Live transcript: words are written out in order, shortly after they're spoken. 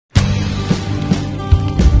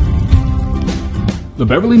The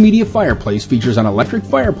Beverly Media Fireplace features an electric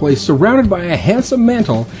fireplace surrounded by a handsome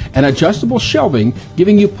mantel and adjustable shelving,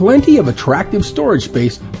 giving you plenty of attractive storage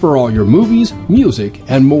space for all your movies, music,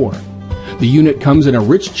 and more. The unit comes in a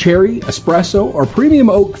rich cherry, espresso, or premium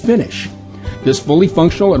oak finish. This fully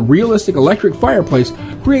functional and realistic electric fireplace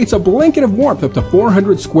creates a blanket of warmth up to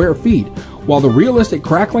 400 square feet, while the realistic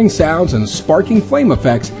crackling sounds and sparking flame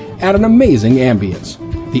effects add an amazing ambience.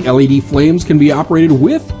 The LED flames can be operated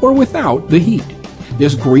with or without the heat.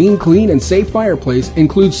 This green, clean, and safe fireplace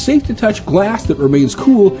includes safe-to-touch glass that remains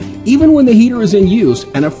cool even when the heater is in use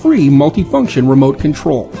and a free multifunction remote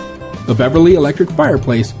control. The Beverly Electric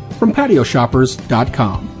Fireplace from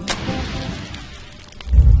PatioShoppers.com.